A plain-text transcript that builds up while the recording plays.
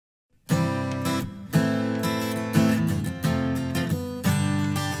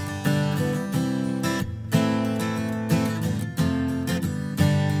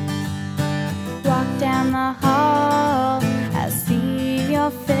the hall, I see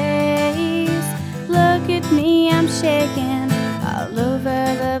your face. Look at me, I'm shaking all over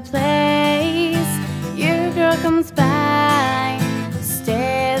the place. Your girl comes by,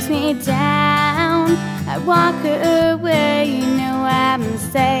 stares me down. I walk away, you know I'm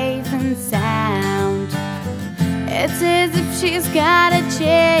safe and sound. It's as if she's got a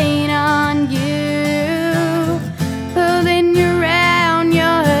chain on you, pulling you around,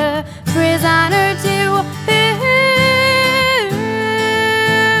 you're her prisoner too.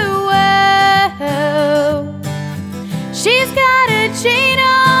 She's got a chain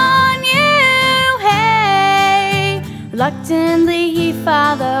on you, hey. Reluctantly he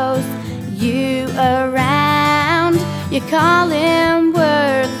follows you around. You call him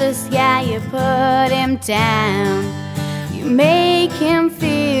worthless, yeah, you put him down. You make him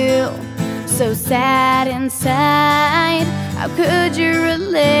feel so sad inside. How could you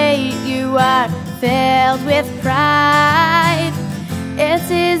relate? You are filled with pride. It's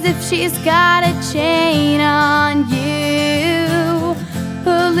as if she's got a chain on you,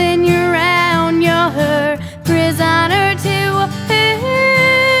 pulling you around, you're her prisoner too.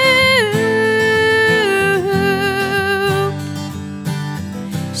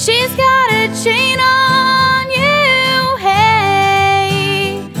 She's got a chain on you,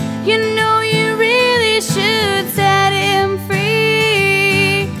 hey. You know you really should set him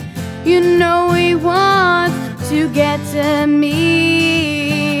free. You know he wants to get to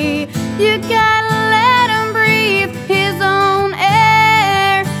me. You gotta let him breathe his own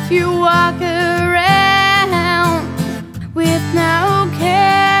air. You walk around with no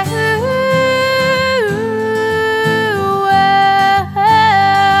care.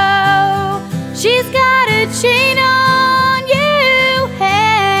 She's got a chain on you,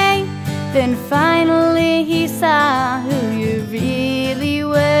 hey. Then finally he saw who you really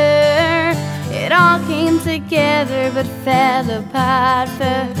were. It all came together but fell apart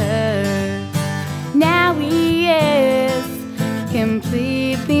for her. Now he is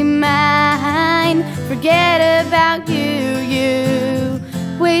completely mine. Forget about you, you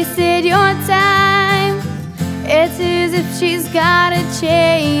wasted your time. It's as if she's got a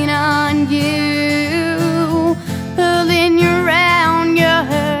chain on you, pulling you around, you're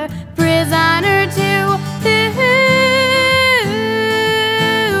her prisoner too.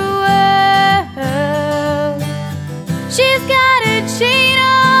 She's got a chain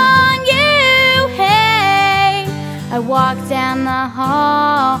on you, hey. I walk down the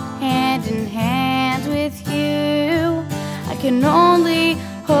hall hand in hand with you. I can only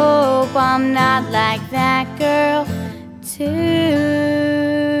hope I'm not like that girl too.